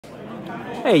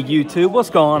Hey YouTube, what's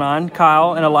going on?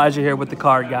 Kyle and Elijah here with the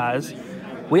Card Guys.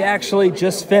 We actually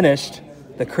just finished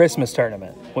the Christmas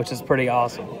tournament, which is pretty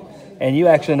awesome. And you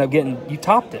actually ended up you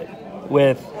topped it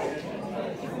with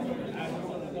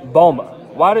Bulma.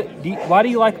 Why do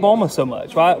you like Bulma so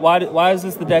much? Why is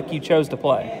this the deck you chose to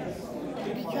play?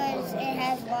 Because it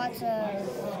has lots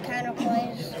of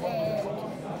counterplays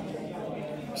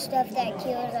and stuff that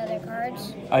kills other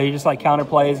cards. Oh, you just like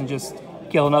counterplays and just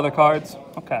killing other cards?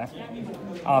 Okay.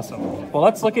 Awesome. Well,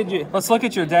 let's look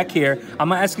at your deck here. I'm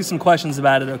gonna ask you some questions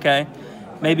about it, okay?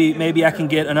 Maybe I can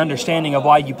get an understanding of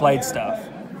why you played stuff.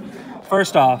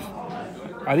 First off,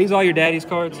 are these all your daddy's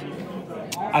cards?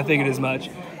 I figured as much.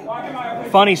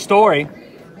 Funny story,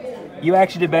 you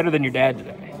actually did better than your dad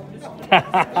today.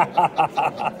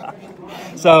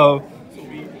 So,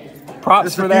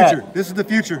 props for that. This is the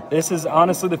future. This is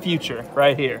honestly the future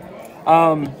right here.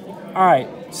 All right,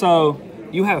 so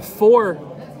you have 4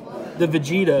 the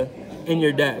Vegeta in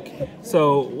your deck.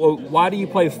 So why do you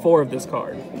play 4 of this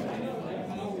card?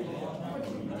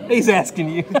 He's asking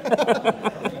you.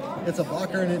 It's a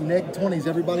blocker and it neg 20s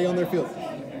everybody on their field.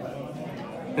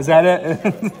 Is that it?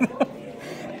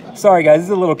 Sorry guys, this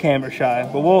is a little camera shy,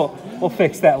 but we'll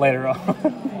fix that later on.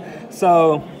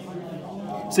 So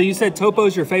you said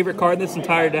Topo's your favorite card in this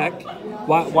entire deck.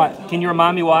 Why? Can you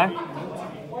remind me why?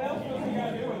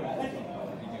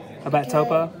 About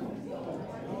Topo?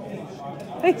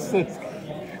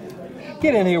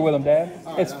 Get in here with him, Dad.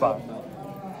 It's fine.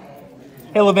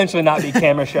 He'll eventually not be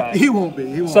camera shy. He won't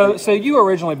be. So you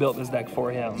originally built this deck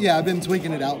for him. Yeah, I've been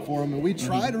tweaking it out for him. And we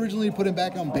tried originally to put him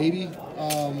back on baby,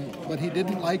 but he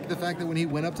didn't like the fact that when he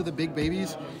went up to the big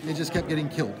babies, it just kept getting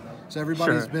killed. So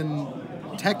everybody's been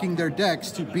teching their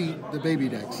decks to beat the baby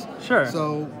decks. Sure.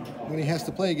 So when he has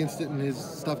to play against it and his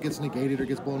stuff gets negated or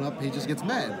gets blown up, he just gets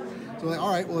mad. So we're like,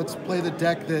 all right, well, let's play the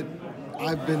deck that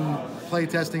I've been play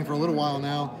testing for a little while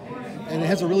now, and it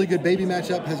has a really good baby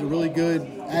matchup, has a really good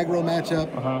aggro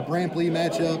matchup, Brampley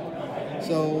matchup.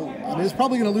 So I mean, it's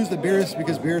probably going to lose the Beerus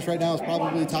because Beerus right now is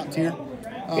probably top tier.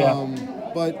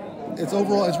 But it's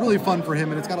overall, it's really fun for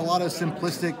him, and it's got a lot of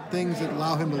simplistic things that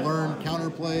allow him to learn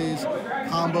counterplays,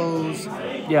 combos,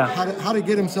 how to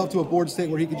get himself to a board state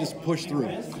where he can just push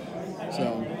through.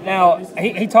 So now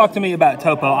he talked to me about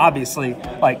Topo. Obviously,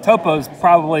 like Topo's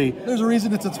probably there's a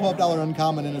reason it's a $12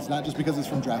 uncommon, and it's not just because it's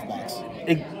from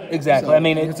DraftBox. Exactly. So, I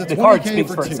mean, the card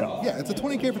speaks for itself. Yeah, it's a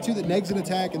 20K for 2 that negs an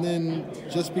attack, and then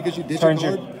just because you ditch turns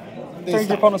a card,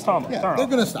 your opponent's Tom. Yeah, they're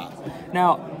gonna stop.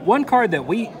 Now, one card that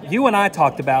you and I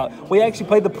talked about, we actually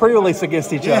played the pre-release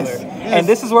against each other, and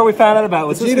this is where we found out about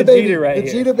was this Vegeta right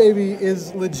here. Vegeta Baby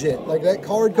is legit. Like that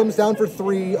card comes down for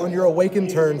 3 on your awakened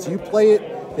turn, so you play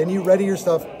it. Then you ready your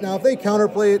stuff. Now, if they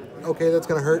counterplay it, okay, that's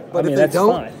going to hurt. But if they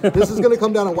don't, this is going to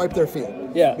come down and wipe their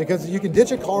field. Yeah. Because you can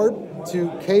ditch a card to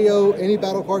KO any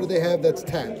battle card that they have that's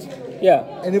tapped. Yeah.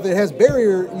 And if it has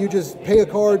barrier, you just pay a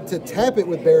card to tap it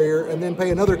with barrier and then pay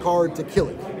another card to kill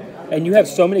it. And you have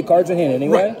so many cards in hand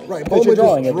anyway. Right. Bulma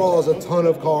just draws a ton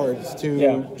of cards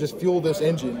to just fuel this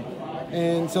engine.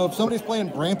 And so if somebody's playing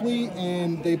Brampley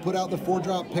and they put out the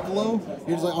 4-drop Piccolo,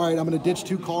 you're just like, all right, I'm going to ditch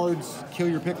 2 cards, kill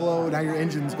your Piccolo, now your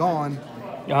engine's gone.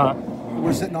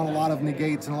 We're sitting on a lot of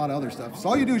negates and a lot of other stuff. So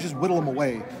all you do is just whittle them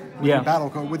away with your battle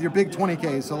card, with your big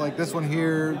 20Ks. So like this one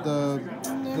here, the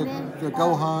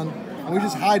Gohan. And we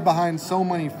just hide behind so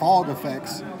many fog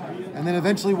effects. And then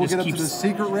eventually we'll get up to the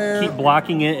secret rare. Keep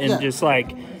blocking it and just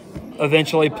like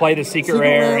eventually play the secret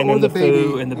rare and then the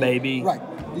Fu and the baby. Right.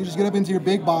 You just get up into your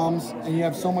big bombs, and you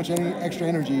have so much extra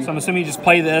energy. So I'm assuming you just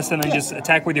play this and then just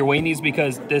attack with your weenies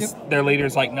because their leader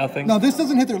is like nothing? No, this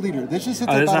doesn't hit their leader. This just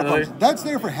hits their battle cards. That's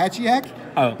there for Hachiyak.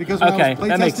 Oh, because when I was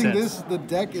playtesting this, the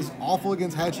deck is awful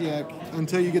against Hachiyak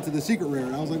until you get to the secret rare.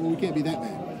 And I was like, well, we can't be that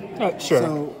bad. Sure.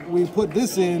 So we put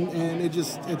this in, and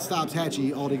it stops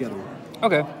Hachi altogether.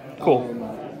 Okay, cool.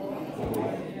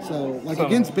 So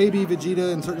against Baby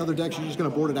Vegeta and certain other decks, you're just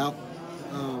going to board it out.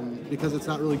 Because it's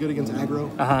not really good against aggro.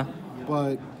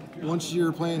 But once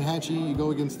you're playing Hachi, you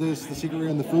go against this, the secret rare,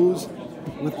 and the Foos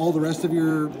with all the rest of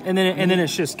your. And then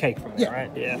it's just cake from there, right?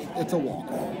 Yeah. It's a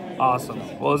walk. Awesome.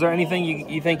 Well, is there anything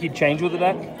you think you'd change with the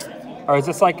deck, or is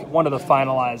this like one of the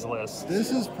finalized lists?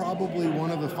 This is probably one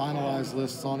of the finalized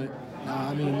lists on it.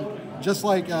 I mean, just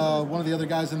like one of the other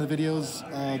guys in the videos,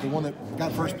 the one that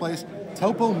got first place,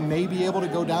 Topo may be able to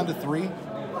go down to 3.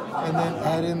 And then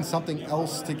add in something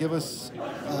else to give us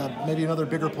maybe another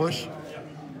bigger push.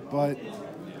 But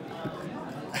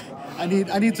I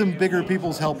need some bigger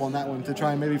people's help on that one to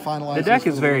try and maybe finalize. The deck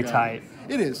is very tight.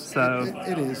 It is. So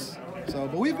it is. So,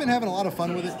 but we've been having a lot of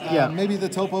fun with it. Maybe the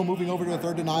Topo moving over to a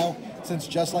 3rd denial, since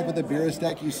just like with the Beerus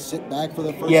deck, you sit back for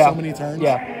the first so many turns.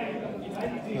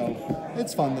 So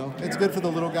it's fun though. It's good for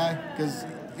the little guy because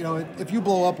you know if you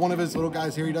blow up one of his little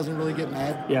guys here, he doesn't really get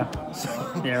mad. Yeah.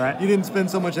 So Yeah, right. You didn't spend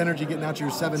so much energy getting out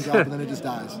your 7 drop and then it just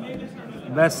dies.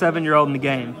 Best 7-year-old in the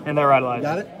game. And they're right, Elijah.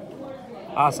 Got it?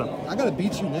 Awesome. I gotta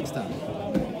beat you next time.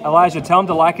 Elijah, tell them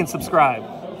to like and subscribe.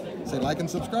 Say like and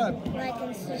subscribe. Like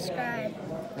and subscribe.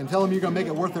 And tell them you're gonna make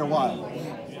it worth their while.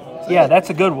 Say Yeah, it. that's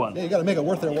a good one. Yeah, you gotta make it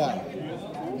worth their while.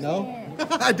 No?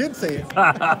 I did say it.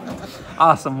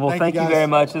 Awesome. Well, thank you guys. very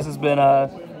much. This has been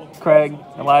Craig,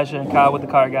 Elijah, and Kyle with the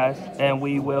Car Guys. And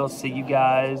we will see you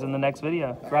guys in the next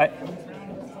video. Right?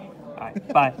 All right.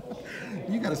 Bye.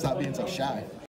 You gotta stop being so shy.